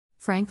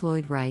Frank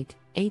Lloyd Wright,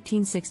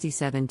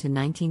 1867 to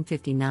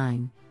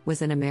 1959,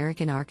 was an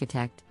American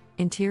architect,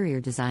 interior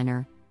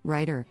designer,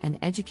 writer, and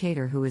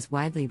educator who is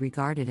widely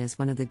regarded as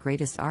one of the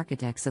greatest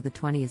architects of the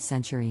 20th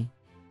century.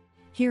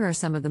 Here are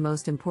some of the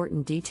most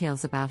important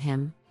details about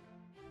him.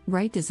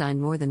 Wright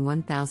designed more than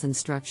 1,000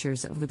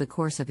 structures over the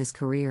course of his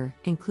career,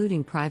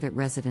 including private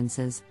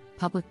residences,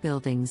 public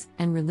buildings,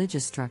 and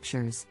religious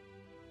structures.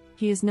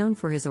 He is known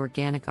for his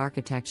organic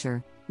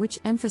architecture, which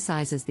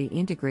emphasizes the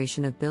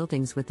integration of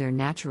buildings with their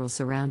natural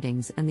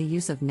surroundings and the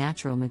use of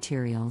natural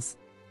materials.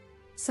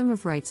 Some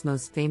of Wright's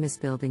most famous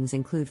buildings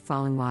include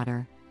Falling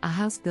Water, a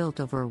house built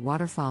over a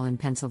waterfall in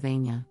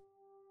Pennsylvania,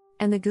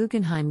 and the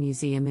Guggenheim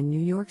Museum in New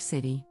York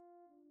City.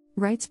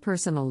 Wright's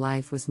personal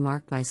life was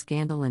marked by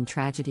scandal and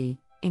tragedy,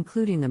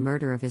 including the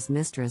murder of his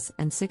mistress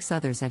and 6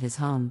 others at his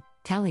home,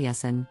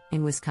 Taliesin,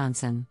 in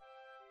Wisconsin.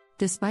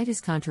 Despite his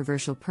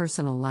controversial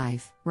personal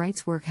life,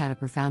 Wright's work had a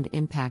profound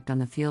impact on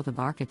the field of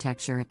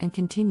architecture and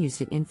continues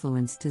to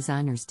influence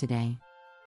designers today.